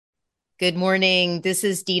Good morning. This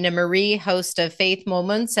is Dina Marie, host of Faith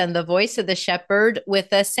Moments and the voice of the shepherd with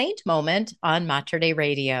a Saint Moment on Mater Dei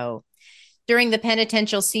Radio. During the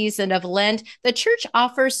penitential season of Lent, the church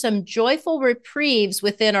offers some joyful reprieves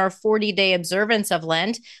within our 40-day observance of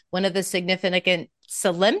Lent. One of the significant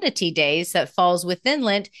solemnity days that falls within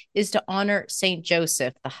Lent is to honor Saint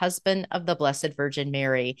Joseph, the husband of the Blessed Virgin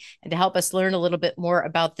Mary. And to help us learn a little bit more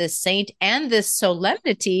about this saint and this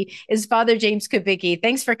solemnity is Father James Kubicki.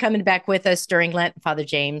 Thanks for coming back with us during Lent, Father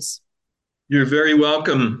James. You're very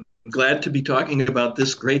welcome. Glad to be talking about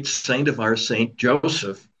this great saint of ours, Saint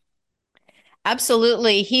Joseph.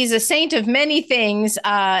 Absolutely. He's a saint of many things.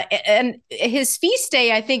 And his feast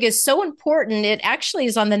day, I think, is so important. It actually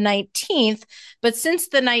is on the 19th. But since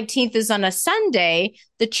the 19th is on a Sunday,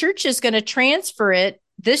 the church is going to transfer it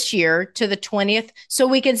this year to the 20th so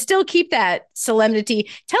we can still keep that solemnity.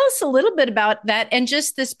 Tell us a little bit about that. And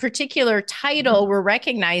just this particular title we're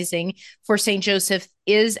recognizing for St. Joseph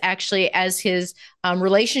is actually as his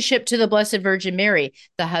relationship to the Blessed Virgin Mary,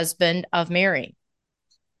 the husband of Mary.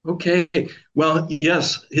 Okay. Well,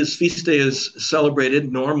 yes, his feast day is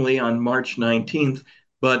celebrated normally on March 19th,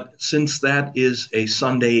 but since that is a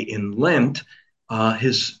Sunday in Lent,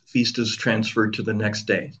 his feast is transferred to the next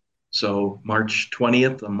day. So March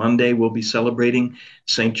 20th, a Monday, we'll be celebrating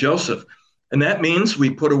St. Joseph. And that means we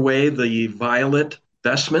put away the violet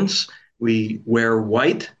vestments, we wear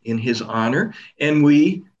white in his honor, and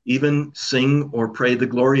we even sing or pray the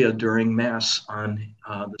Gloria during Mass on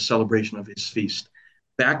the celebration of his feast.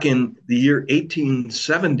 Back in the year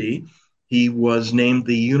 1870, he was named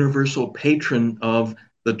the universal patron of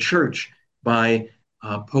the church by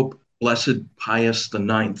Pope Blessed Pius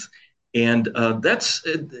IX. And that's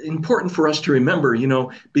important for us to remember,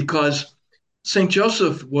 because St.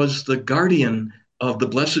 Joseph was the guardian of the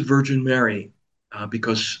Blessed Virgin Mary,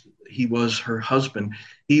 because he was her husband.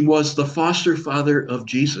 He was the foster father of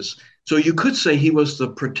Jesus. So you could say he was the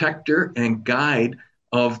protector and guide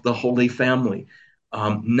of the Holy Family.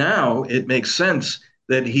 Now it makes sense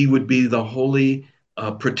that he would be the holy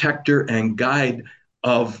protector and guide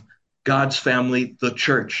of God's family, the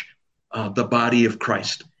church, the body of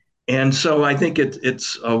Christ. And so I think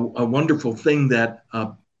it's a wonderful thing that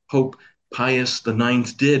Pope Pius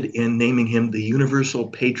IX did in naming him the universal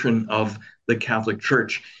patron of the Catholic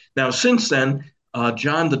Church. Now, since then,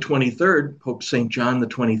 John the 23rd, Pope St. John the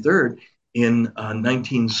 23rd, in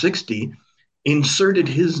 1960, inserted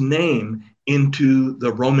his name into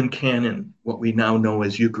the Roman canon, what we now know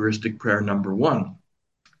as Eucharistic Prayer number 1.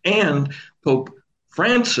 And Pope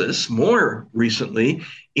Francis, more recently,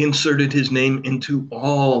 inserted his name into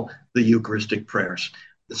all the Eucharistic prayers.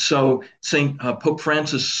 So Pope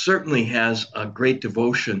Francis certainly has a great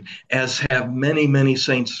devotion, as have many, many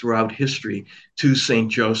saints throughout history, to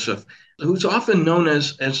St. Joseph, who's often known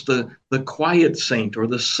as the quiet saint or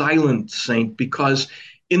the silent saint, because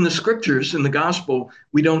in the scriptures, in the gospel,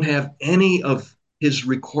 we don't have any of his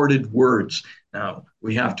recorded words. Now,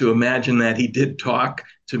 we have to imagine that he did talk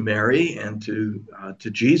to Mary and to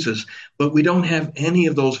Jesus, but we don't have any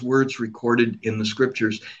of those words recorded in the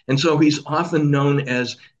scriptures. And so he's often known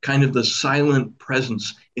as kind of the silent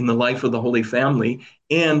presence in the life of the Holy Family,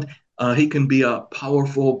 and he can be a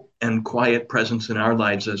powerful and quiet presence in our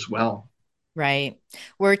lives as well. Right.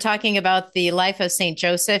 We're talking about the life of St.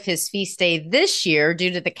 Joseph. His feast day this year,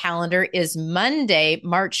 due to the calendar, is Monday,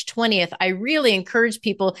 March 20th. I really encourage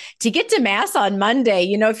people to get to Mass on Monday.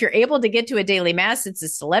 If you're able to get to a daily Mass, it's a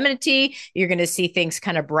solemnity. You're going to see things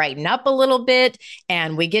kind of brighten up a little bit,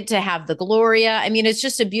 and we get to have the Gloria. I mean, it's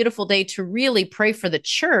just a beautiful day to really pray for the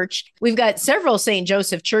church. We've got several St.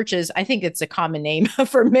 Joseph churches. I think it's a common name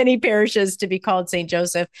for many parishes to be called St.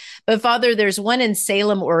 Joseph. But Father, there's one in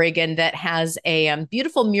Salem, Oregon that has a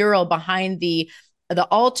beautiful mural behind the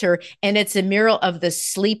altar, and it's a mural of the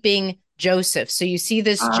sleeping Joseph. So you see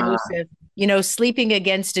this Joseph, sleeping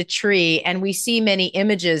against a tree, and we see many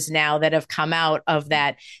images now that have come out of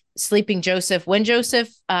that sleeping Joseph when Joseph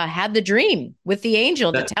had the dream with the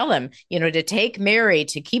angel to tell him, to take Mary,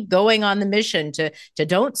 to keep going on the mission, to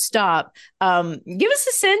don't stop. Give us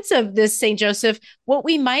a sense of this Saint Joseph, what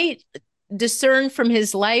we might discern from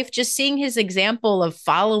his life, just seeing his example of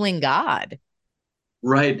following God.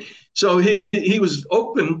 Right. So he was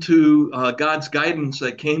open to God's guidance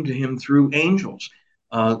that came to him through angels.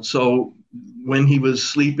 So when he was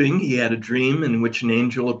sleeping, he had a dream in which an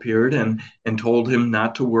angel appeared and told him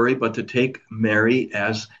not to worry, but to take Mary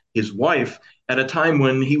as his wife at a time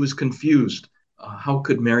when he was confused. How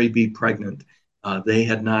could Mary be pregnant? They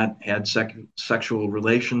had not had sexual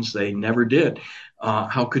relations. They never did.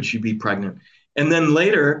 How could she be pregnant? And then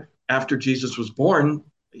later, after Jesus was born,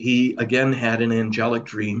 he again had an angelic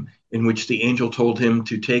dream in which the angel told him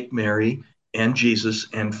to take Mary and Jesus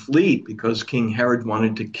and flee because King Herod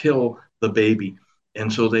wanted to kill the baby.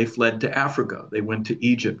 And so they fled to Africa. They went to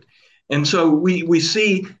Egypt. And so we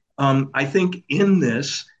see, I think, in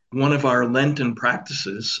this, one of our Lenten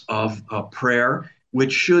practices of prayer,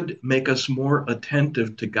 which should make us more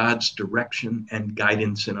attentive to God's direction and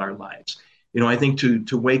guidance in our lives. I think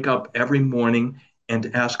to wake up every morning and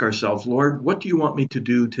to ask ourselves, Lord, what do you want me to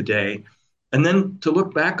do today? And then to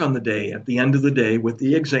look back on the day at the end of the day with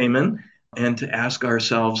the examen and to ask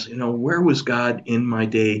ourselves, where was God in my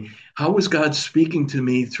day? How was God speaking to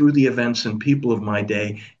me through the events and people of my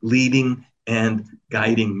day, leading and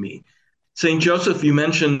guiding me? St. Joseph, you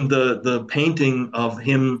mentioned the painting of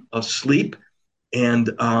him asleep, and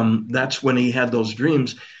that's when he had those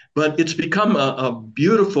dreams. But it's become a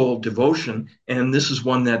beautiful devotion, and this is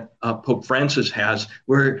one that Pope Francis has,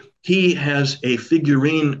 where he has a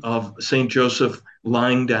figurine of Saint Joseph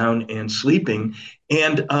lying down and sleeping.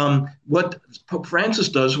 And what Pope Francis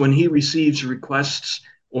does when he receives requests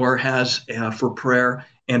or has for prayer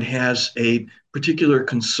and has a particular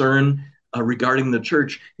concern regarding the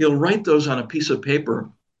church, he'll write those on a piece of paper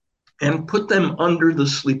and put them under the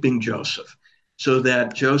sleeping Joseph so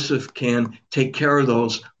that Joseph can take care of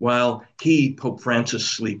those while he, Pope Francis,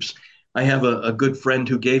 sleeps. I have a good friend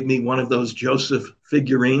who gave me one of those Joseph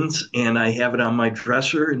figurines, and I have it on my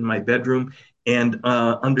dresser in my bedroom. And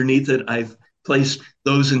underneath it, I've placed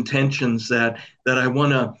those intentions that I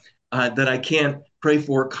want to that I can't pray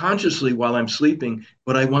for consciously while I'm sleeping,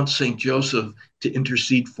 but I want Saint Joseph to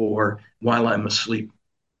intercede for while I'm asleep.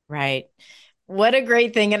 Right. What a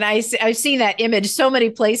great thing. And I've seen that image so many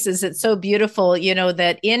places. It's so beautiful,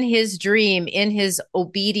 that in his dream, in his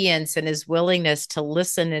obedience and his willingness to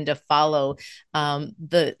listen and to follow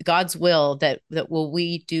the God's will, that will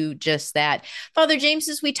we do just that. Father James,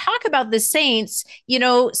 as we talk about the saints,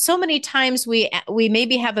 so many times we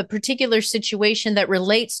maybe have a particular situation that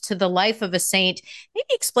relates to the life of a saint. Maybe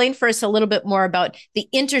explain for us a little bit more about the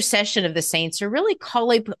intercession of the saints, or really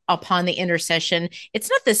calling upon the intercession. It's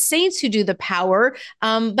not the saints who do the power,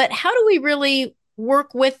 but how do we really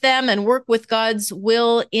work with them and work with God's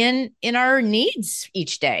will in our needs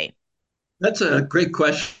each day? That's a great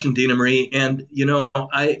question, Dina Marie. And,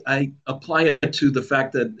 I apply it to the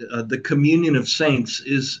fact that the communion of saints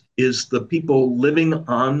is the people living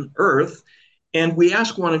on earth. And we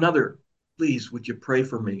ask one another, please, would you pray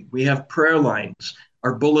for me? We have prayer lines.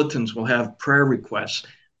 Our bulletins will have prayer requests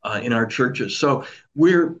in our churches. So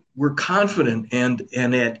we're confident and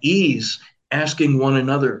at ease asking one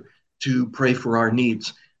another to pray for our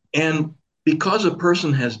needs. And because a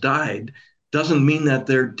person has died, doesn't mean that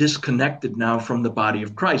they're disconnected now from the body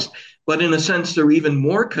of Christ. But in a sense, they're even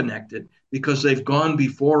more connected because they've gone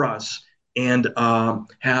before us and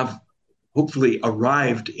have hopefully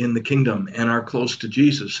arrived in the kingdom and are close to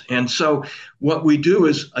Jesus. And so what we do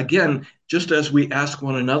is, again, just as we ask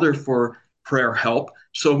one another for prayer help,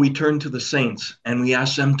 so we turn to the saints and we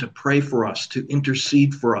ask them to pray for us, to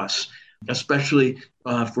intercede for us, especially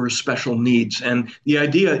for special needs. And the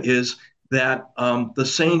idea is that the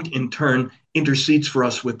saint in turn intercedes for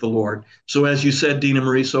us with the Lord. So as you said, Dina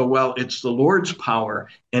Marie, so well, it's the Lord's power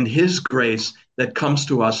and his grace that comes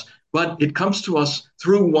to us, but it comes to us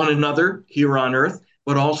through one another here on earth,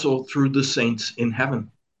 but also through the saints in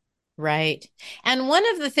heaven. Right. And one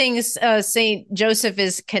of the things St. Joseph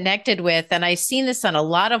is connected with, and I've seen this on a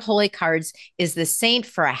lot of holy cards, is the saint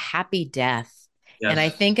for a happy death. And I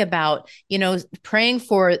Yes. think about, praying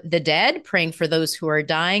for the dead, praying for those who are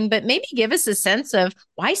dying, but maybe give us a sense of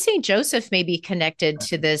why St. Joseph may be connected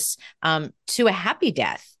to this, to a happy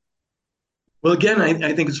death. Well, again,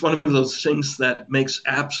 I think it's one of those things that makes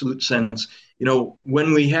absolute sense.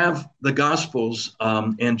 When we have the Gospels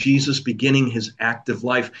and Jesus beginning his active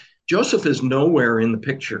life, Joseph is nowhere in the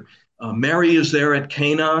picture. Mary is there at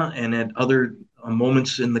Cana and at other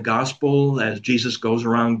moments in the Gospel as Jesus goes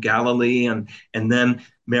around Galilee, and then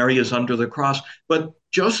Mary is under the cross. But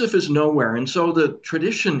Joseph is nowhere. And so the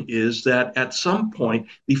tradition is that at some point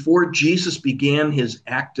before Jesus began his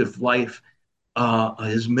active life,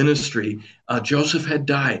 his ministry, Joseph had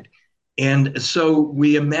died. And so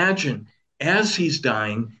we imagine as he's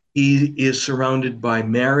dying, he is surrounded by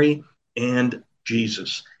Mary and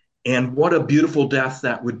Jesus. And what a beautiful death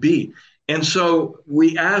that would be. And so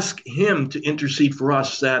we ask him to intercede for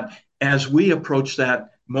us that as we approach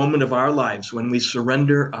that moment of our lives, when we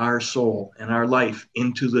surrender our soul and our life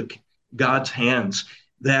into God's hands,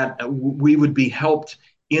 that we would be helped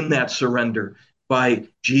in that surrender by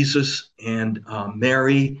Jesus and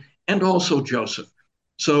Mary and also Joseph.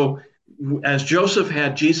 So As Joseph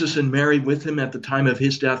had Jesus and Mary with him at the time of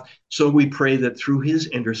his death, so we pray that through his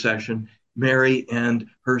intercession, Mary and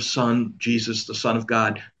her son, Jesus, the Son of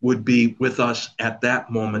God, would be with us at that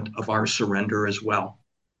moment of our surrender as well.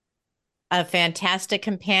 A fantastic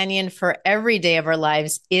companion for every day of our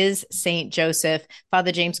lives is Saint Joseph.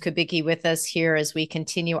 Father James Kubicki with us here as we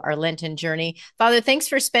continue our Lenten journey. Father, thanks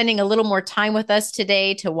for spending a little more time with us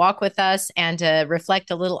today to walk with us and to reflect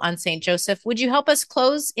a little on Saint Joseph. Would you help us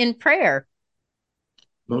close in prayer?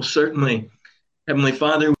 Most certainly. Heavenly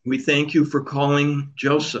Father, we thank you for calling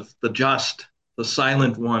Joseph, the just, the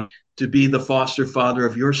silent one, to be the foster father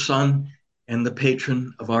of your Son and the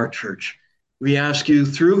patron of our church. We ask you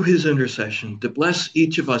through his intercession to bless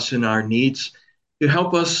each of us in our needs, to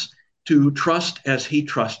help us to trust as he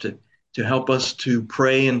trusted, to help us to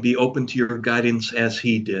pray and be open to your guidance as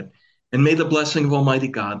he did. And may the blessing of Almighty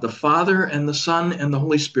God, the Father and the Son and the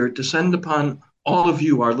Holy Spirit descend upon all of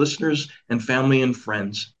you, our listeners and family and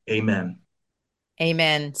friends. Amen.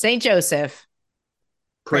 Amen. Saint Joseph,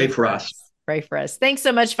 pray Pray for for us. us. Pray for us. Thanks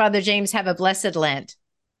so much, Father James. Have a blessed Lent.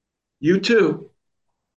 You too.